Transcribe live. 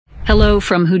Hello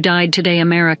from Who Died Today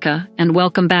America, and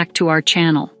welcome back to our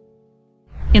channel.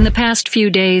 In the past few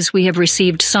days, we have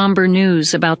received somber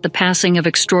news about the passing of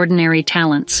extraordinary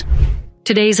talents.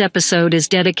 Today's episode is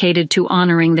dedicated to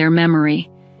honoring their memory.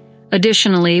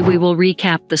 Additionally, we will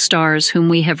recap the stars whom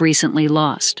we have recently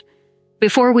lost.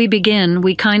 Before we begin,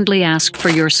 we kindly ask for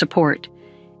your support.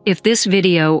 If this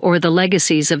video or the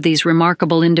legacies of these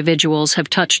remarkable individuals have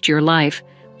touched your life,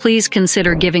 please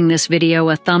consider giving this video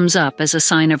a thumbs up as a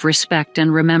sign of respect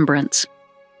and remembrance.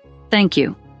 Thank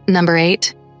you. Number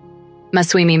 8.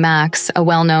 Masuimi Max, a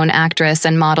well-known actress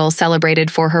and model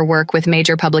celebrated for her work with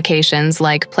major publications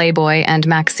like Playboy and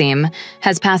Maxim,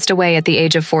 has passed away at the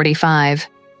age of 45.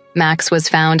 Max was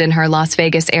found in her Las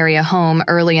Vegas area home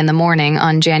early in the morning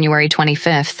on January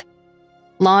 25th.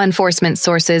 Law enforcement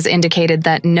sources indicated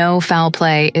that no foul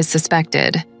play is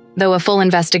suspected, though a full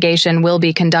investigation will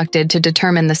be conducted to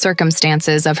determine the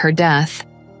circumstances of her death.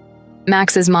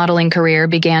 Max's modeling career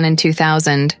began in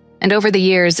 2000, and over the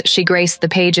years she graced the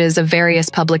pages of various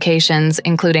publications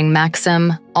including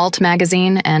Maxim, Alt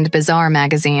Magazine, and Bizarre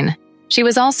Magazine. She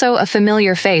was also a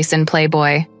familiar face in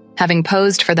Playboy, having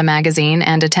posed for the magazine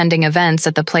and attending events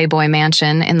at the Playboy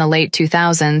Mansion in the late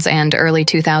 2000s and early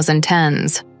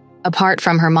 2010s. Apart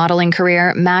from her modeling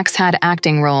career, Max had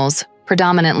acting roles,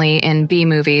 predominantly in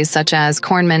B-movies such as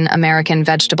Cornman American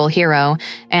Vegetable Hero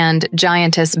and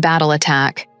Giantess Battle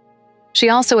Attack. She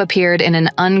also appeared in an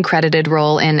uncredited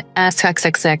role in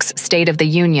SXXX State of the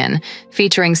Union,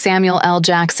 featuring Samuel L.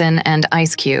 Jackson and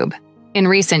Ice Cube. In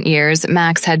recent years,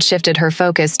 Max had shifted her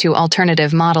focus to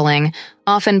alternative modeling,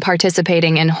 often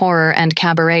participating in horror and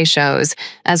cabaret shows,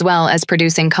 as well as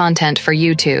producing content for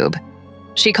YouTube.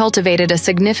 She cultivated a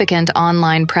significant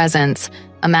online presence,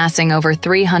 amassing over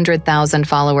 300,000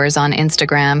 followers on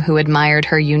Instagram who admired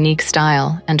her unique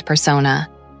style and persona.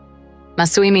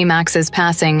 Masuimi Max's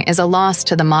passing is a loss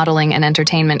to the modeling and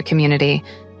entertainment community,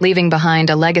 leaving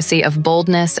behind a legacy of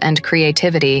boldness and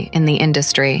creativity in the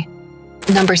industry.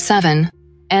 Number 7.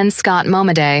 N. Scott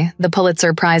Momaday, the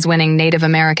Pulitzer Prize-winning Native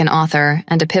American author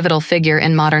and a pivotal figure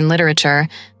in modern literature,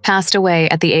 passed away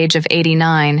at the age of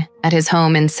 89 at his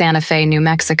home in Santa Fe, New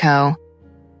Mexico.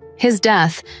 His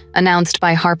death, announced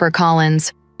by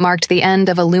HarperCollins, marked the end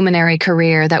of a luminary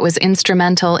career that was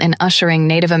instrumental in ushering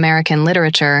Native American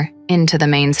literature into the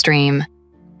mainstream.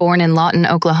 Born in Lawton,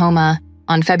 Oklahoma,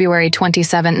 on February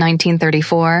 27,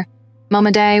 1934,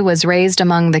 Momaday was raised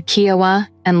among the Kiowa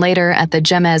and later at the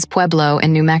Jemez Pueblo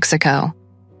in New Mexico.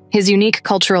 His unique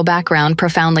cultural background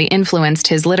profoundly influenced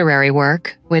his literary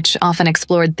work, which often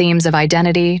explored themes of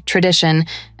identity, tradition,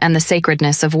 and the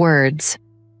sacredness of words.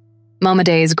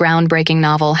 Momaday's groundbreaking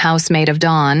novel Housemaid of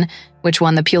Dawn, which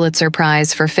won the Pulitzer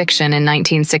Prize for Fiction in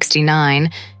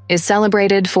 1969, is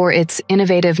celebrated for its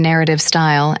innovative narrative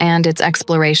style and its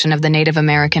exploration of the Native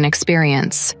American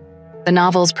experience. The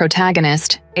novel's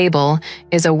protagonist, Abel,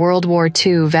 is a World War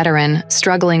II veteran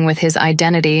struggling with his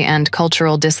identity and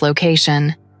cultural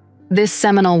dislocation. This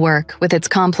seminal work, with its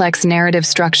complex narrative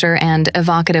structure and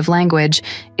evocative language,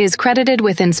 is credited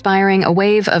with inspiring a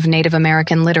wave of Native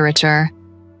American literature.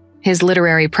 His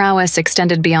literary prowess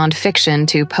extended beyond fiction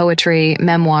to poetry,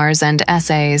 memoirs, and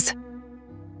essays.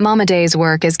 Momaday's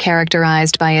work is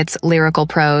characterized by its lyrical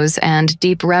prose and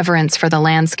deep reverence for the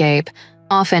landscape,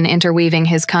 often interweaving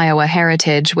his Kiowa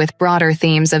heritage with broader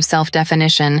themes of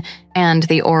self-definition and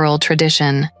the oral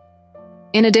tradition.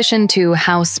 In addition to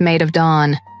Housemaid of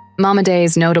Dawn,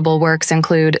 Momaday's notable works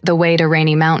include The Way to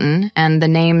Rainy Mountain and The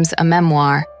Name's a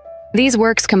Memoir. These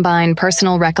works combine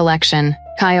personal recollection,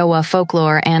 Kiowa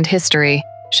folklore, and history,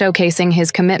 showcasing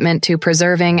his commitment to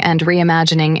preserving and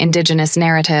reimagining indigenous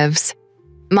narratives.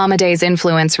 Momaday's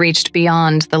influence reached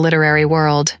beyond the literary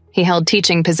world. He held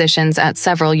teaching positions at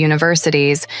several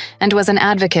universities and was an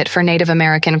advocate for Native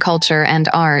American culture and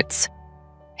arts.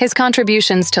 His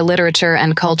contributions to literature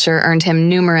and culture earned him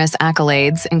numerous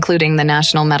accolades, including the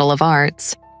National Medal of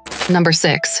Arts. Number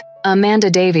 6. Amanda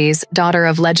Davies, daughter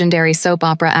of legendary soap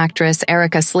opera actress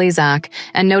Erika Slezak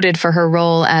and noted for her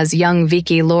role as young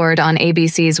Vicky Lord on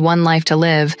ABC's One Life to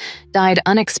Live, died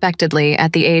unexpectedly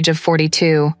at the age of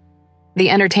 42. The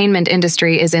entertainment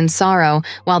industry is in sorrow,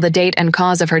 while the date and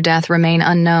cause of her death remain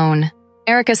unknown.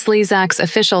 Erika Slezak's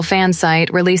official fan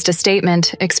site released a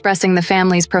statement expressing the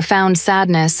family's profound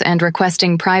sadness and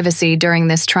requesting privacy during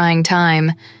this trying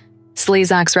time.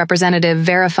 Slezak's representative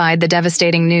verified the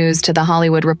devastating news to The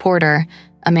Hollywood Reporter.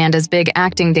 Amanda's big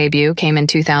acting debut came in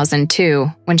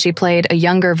 2002, when she played a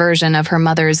younger version of her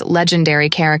mother's legendary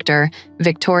character,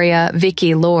 Victoria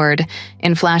Vicky Lord,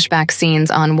 in flashback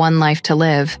scenes on One Life to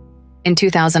Live. In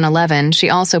 2011, she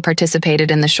also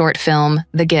participated in the short film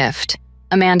The Gift.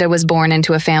 Amanda was born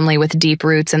into a family with deep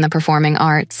roots in the performing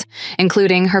arts,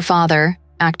 including her father,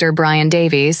 actor Brian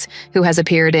Davies, who has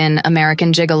appeared in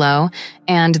American Gigolo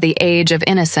and The Age of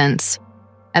Innocence,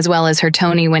 as well as her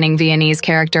Tony-winning Viennese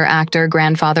character actor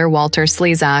grandfather Walter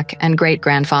Slezak and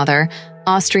great-grandfather,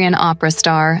 Austrian opera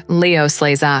star Leo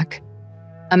Slezak.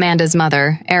 Amanda's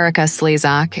mother, Erika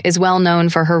Slezak, is well known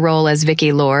for her role as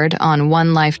Vicky Lord on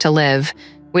One Life to Live,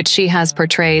 which she has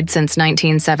portrayed since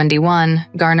 1971,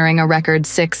 garnering a record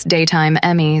 6 daytime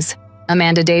Emmys.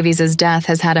 Amanda Davies' death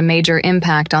has had a major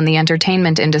impact on the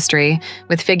entertainment industry,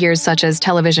 with figures such as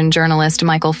television journalist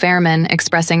Michael Fairman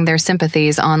expressing their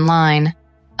sympathies online.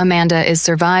 Amanda is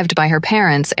survived by her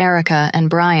parents, Erika and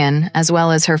Brian, as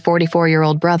well as her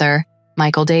 44-year-old brother,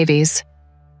 Michael Davies.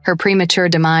 Her premature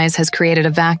demise has created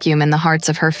a vacuum in the hearts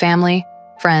of her family,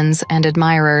 friends, and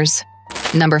admirers.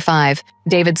 Number 5.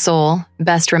 David Soul,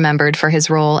 best remembered for his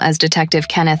role as Detective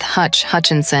Kenneth Hutch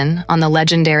Hutchinson on the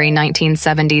legendary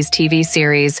 1970s TV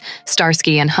series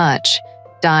Starsky and Hutch,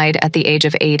 died at the age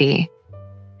of 80.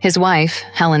 His wife,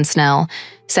 Helen Snell,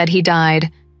 said he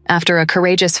died after a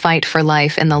courageous fight for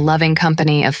life in the loving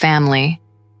company of family.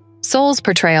 Soul's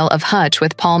portrayal of Hutch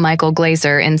with Paul Michael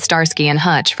Glaser in Starsky and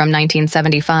Hutch from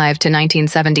 1975 to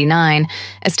 1979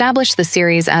 established the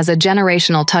series as a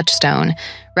generational touchstone,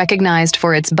 recognized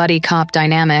for its buddy cop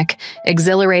dynamic,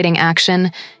 exhilarating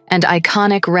action, and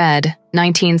iconic red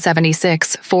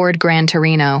 1976 Ford Gran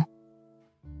Torino.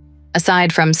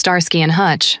 Aside from Starsky and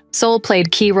Hutch, Soul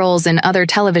played key roles in other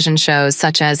television shows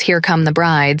such as Here Come the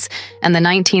Brides and the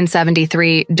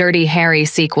 1973 Dirty Harry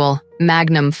sequel,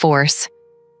 Magnum Force.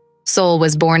 Soul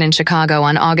was born in Chicago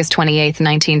on August 28,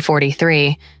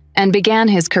 1943, and began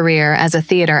his career as a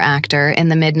theater actor in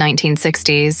the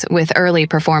mid-1960s with early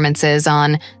performances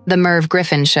on The Merv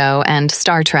Griffin Show and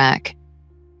Star Trek.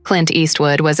 Clint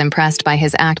Eastwood was impressed by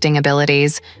his acting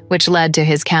abilities, which led to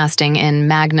his casting in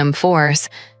Magnum Force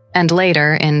and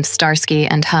later in Starsky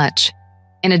and Hutch.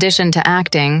 In addition to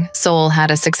acting, Soul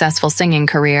had a successful singing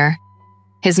career.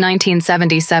 His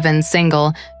 1977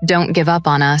 single, Don't Give Up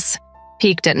on Us,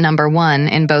 peaked at number 1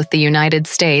 in both the United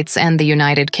States and the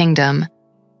United Kingdom.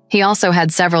 He also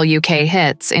had several UK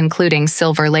hits, including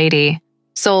Silver Lady.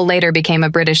 Soul later became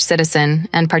a British citizen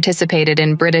and participated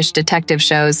in British detective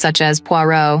shows such as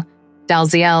Poirot,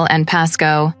 Dalziel and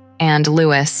Pascoe, and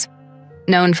Lewis.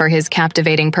 Known for his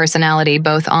captivating personality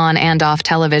both on and off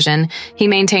television, he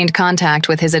maintained contact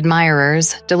with his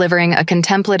admirers, delivering a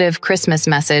contemplative Christmas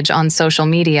message on social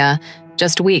media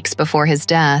just weeks before his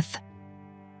death.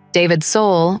 David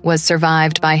Soul was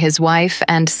survived by his wife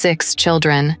and 6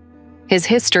 children. His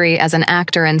history as an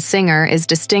actor and singer is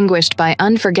distinguished by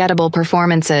unforgettable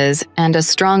performances and a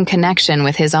strong connection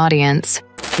with his audience.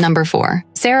 Number 4.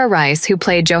 Sarah Rice, who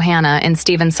played Johanna in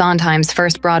Stephen Sondheim's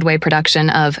first Broadway production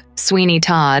of Sweeney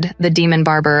Todd, the Demon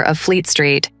Barber of Fleet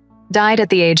Street, died at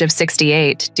the age of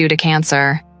 68 due to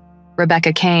cancer.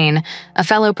 Rebecca Kane, a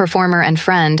fellow performer and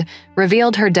friend,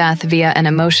 revealed her death via an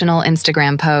emotional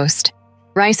Instagram post.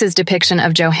 Rice's depiction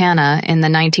of Johanna in the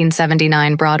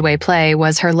 1979 Broadway play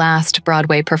was her last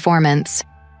Broadway performance,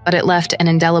 but it left an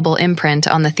indelible imprint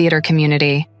on the theater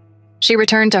community. She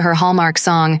returned to her hallmark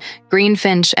song,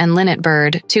 Greenfinch and Linnet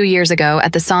Bird, 2 years ago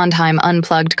at the Sondheim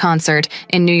Unplugged concert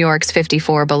in New York's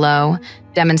 54 Below,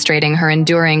 demonstrating her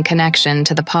enduring connection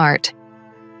to the part.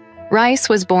 Rice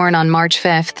was born on March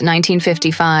 5,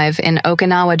 1955, in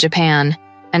Okinawa, Japan,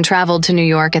 and traveled to New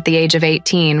York at the age of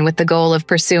 18 with the goal of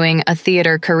pursuing a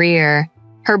theater career.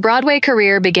 Her Broadway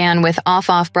career began with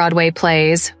off-Broadway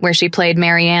plays, where she played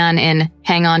Mary Ann in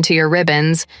Hang On to Your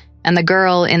Ribbons and the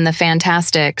girl in The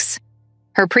Fantastics.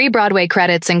 Her pre-Broadway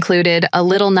credits included A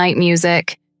Little Night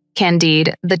Music,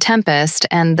 Candide, The Tempest,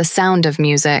 and The Sound of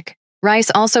Music.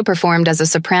 Rice also performed as a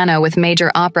soprano with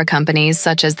major opera companies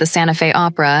such as the Santa Fe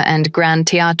Opera and Gran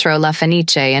Teatro La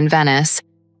Fenice in Venice.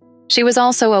 She was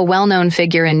also a well-known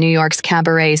figure in New York's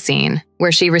cabaret scene,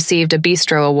 where she received a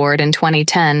Bistro Award in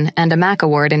 2010 and a Mac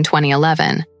Award in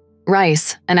 2011.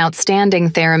 Rice, an outstanding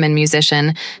theremin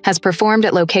musician, has performed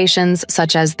at locations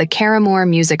such as the Caramore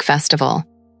Music Festival.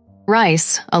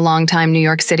 Rice, a longtime New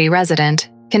York City resident,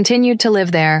 continued to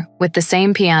live there with the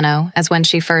same piano as when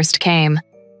she first came,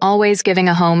 always giving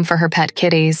a home for her pet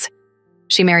kitties.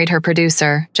 She married her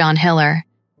producer, John Hiller.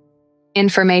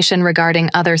 Information regarding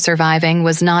other surviving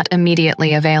was not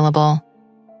immediately available.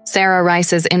 Sarah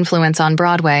Rice's influence on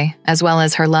Broadway, as well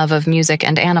as her love of music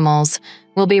and animals,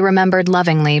 will be remembered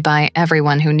lovingly by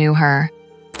everyone who knew her.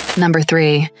 Number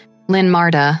 3. Lynn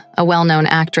Marda, a well-known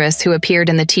actress who appeared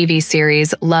in the TV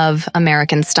series Love,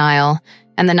 American Style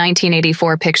and the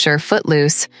 1984 picture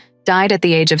Footloose, died at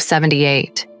the age of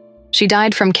 78. She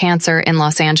died from cancer in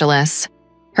Los Angeles.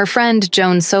 Her friend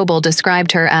Joan Sobel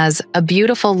described her as a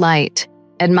beautiful light.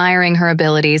 Admiring her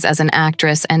abilities as an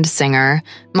actress and singer,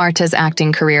 Marta's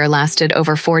acting career lasted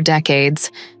over 4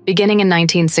 decades, beginning in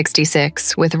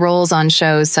 1966 with roles on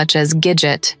shows such as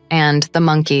Gidget and The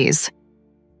Monkees.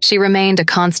 She remained a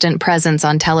constant presence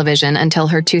on television until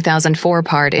her 2004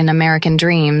 part in American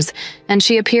Dreams, and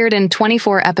she appeared in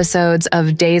 24 episodes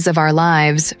of Days of Our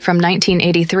Lives from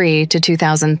 1983 to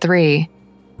 2003.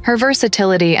 Her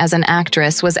versatility as an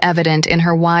actress was evident in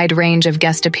her wide range of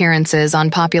guest appearances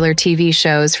on popular TV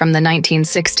shows from the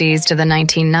 1960s to the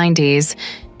 1990s,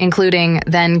 including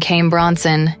Then Came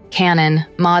Bronson, Cannon,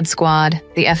 Mod Squad,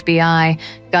 The FBI,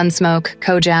 Gunsmoke,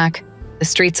 Kojak, The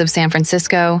Streets of San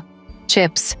Francisco,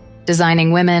 Chips,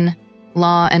 Designing Women,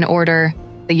 Law and Order,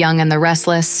 The Young and the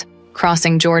Restless,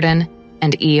 Crossing Jordan,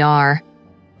 and ER.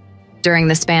 During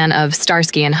the span of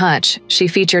Starsky and Hutch, she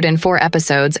featured in 4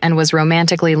 episodes and was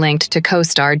romantically linked to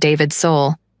co-star David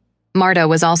Soul. Marta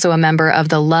was also a member of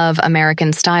the Love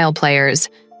American Style Players,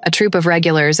 a troupe of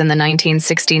regulars in the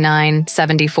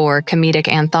 1969-74 comedic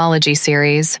anthology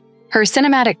series. Her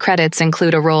cinematic credits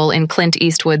include a role in Clint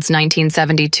Eastwood's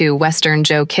 1972 Western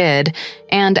Joe Kidd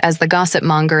and as the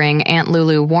gossip-mongering Aunt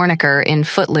Lulu Warnaker in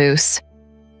Footloose.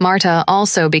 Marta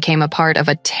also became a part of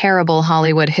a terrible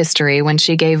Hollywood history when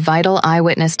she gave vital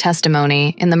eyewitness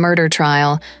testimony in the murder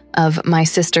trial of My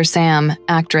Sister Sam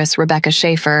actress Rebecca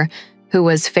Schaefer, who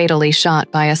was fatally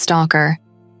shot by a stalker.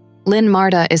 Lynn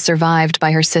Marta is survived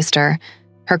by her sister.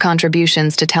 Her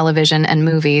contributions to television and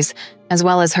movies, as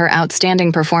well as her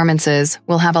outstanding performances,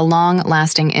 will have a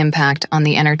long-lasting impact on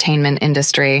the entertainment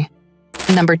industry.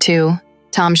 Number 2.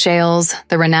 Tom Shales,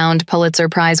 the renowned Pulitzer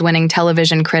Prize-winning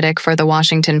television critic for The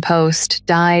Washington Post,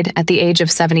 died at the age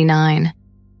of 79.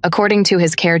 According to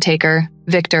his caretaker,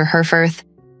 Victor Herfurth,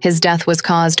 his death was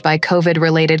caused by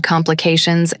COVID-related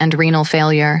complications and renal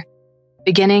failure.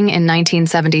 Beginning in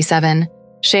 1977,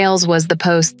 Shales was the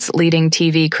Post's leading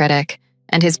TV critic,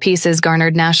 and his pieces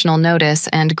garnered national notice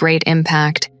and great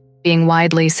impact, being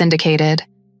widely syndicated.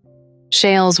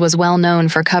 Shales was well known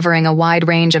for covering a wide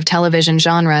range of television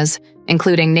genres,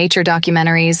 including nature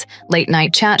documentaries,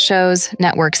 late-night chat shows,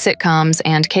 network sitcoms,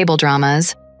 and cable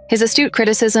dramas. His astute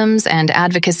criticisms and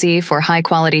advocacy for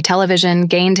high-quality television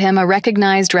gained him a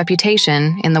recognized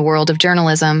reputation in the world of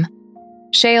journalism.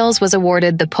 Shales was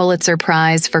awarded the Pulitzer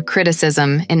Prize for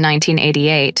Criticism in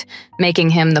 1988, making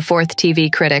him the 4th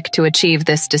TV critic to achieve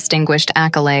this distinguished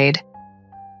accolade.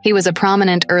 He was a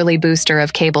prominent early booster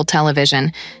of cable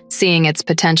television, seeing its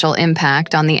potential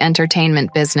impact on the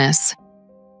entertainment business.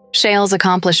 Shales'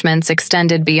 accomplishments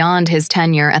extended beyond his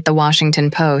tenure at The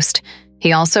Washington Post.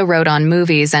 He also wrote on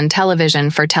movies and television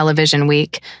for Television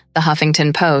Week, The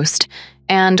Huffington Post,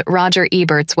 and Roger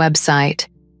Ebert's website.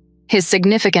 His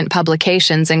significant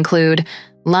publications include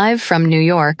Live from New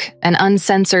York, An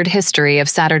Uncensored History of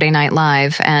Saturday Night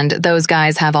Live, and Those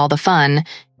Guys Have All the Fun,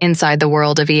 Inside the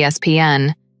World of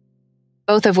ESPN,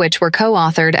 both of which were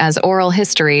co-authored as oral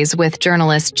histories with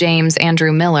journalist James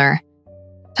Andrew Miller.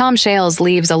 Tom Shales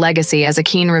leaves a legacy as a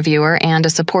keen reviewer and a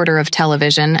supporter of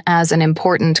television as an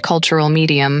important cultural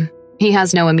medium. He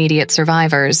has no immediate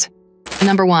survivors.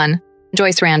 Number 1.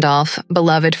 Joyce Randolph,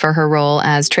 beloved for her role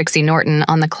as Trixie Norton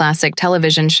on the classic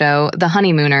television show The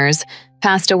Honeymooners,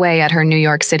 passed away at her New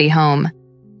York City home.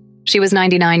 She was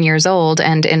 99 years old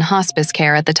and in hospice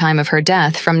care at the time of her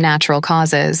death from natural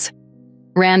causes.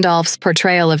 Randolph's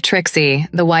portrayal of Trixie,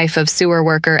 the wife of sewer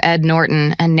worker Ed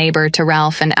Norton and neighbor to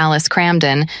Ralph and Alice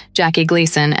Cramden, Jackie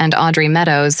Gleason, and Audrey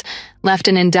Meadows, left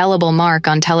an indelible mark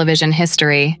on television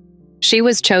history. She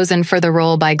was chosen for the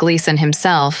role by Gleason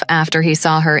himself after he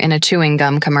saw her in a chewing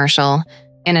gum commercial.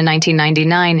 In a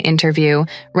 1999 interview,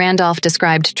 Randolph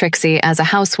described Trixie as a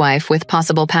housewife with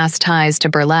possible past ties to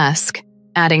burlesque,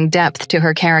 adding depth to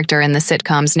her character in the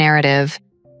sitcom's narrative.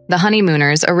 The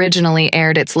Honeymooners originally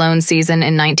aired its lone season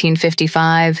in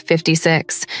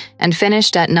 1955-56 and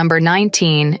finished at number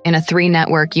 19 in a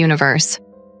 3-network universe.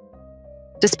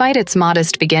 Despite its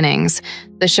modest beginnings,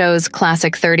 the show's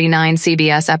classic 39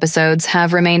 CBS episodes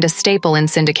have remained a staple in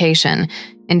syndication,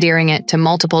 endearing it to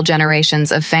multiple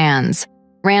generations of fans.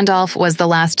 Randolph was the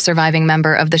last surviving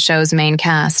member of the show's main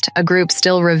cast, a group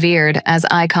still revered as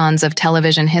icons of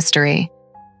television history.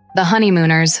 The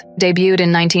Honeymooners debuted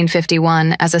in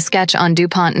 1951 as a sketch on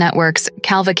DuPont Network's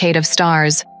Cavalcade of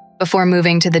Stars, before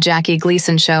moving to The Jackie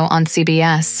Gleason Show on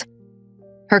CBS.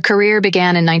 Her career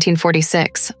began in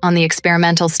 1946 on the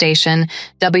experimental station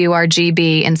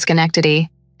WRGB in Schenectady,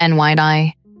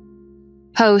 NY.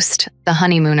 Post The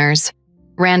Honeymooners,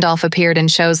 Randolph appeared in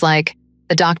shows like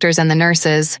The Doctors and the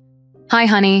Nurses, Hi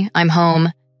Honey, I'm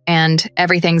Home, and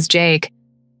Everything's Jake,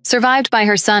 Survived by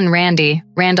her son Randy,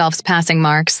 Randolph's passing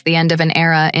marks the end of an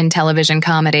era in television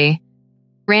comedy.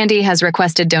 Randy has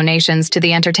requested donations to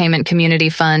the Entertainment Community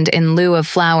Fund in lieu of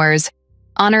flowers,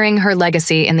 honoring her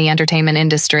legacy in the entertainment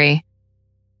industry.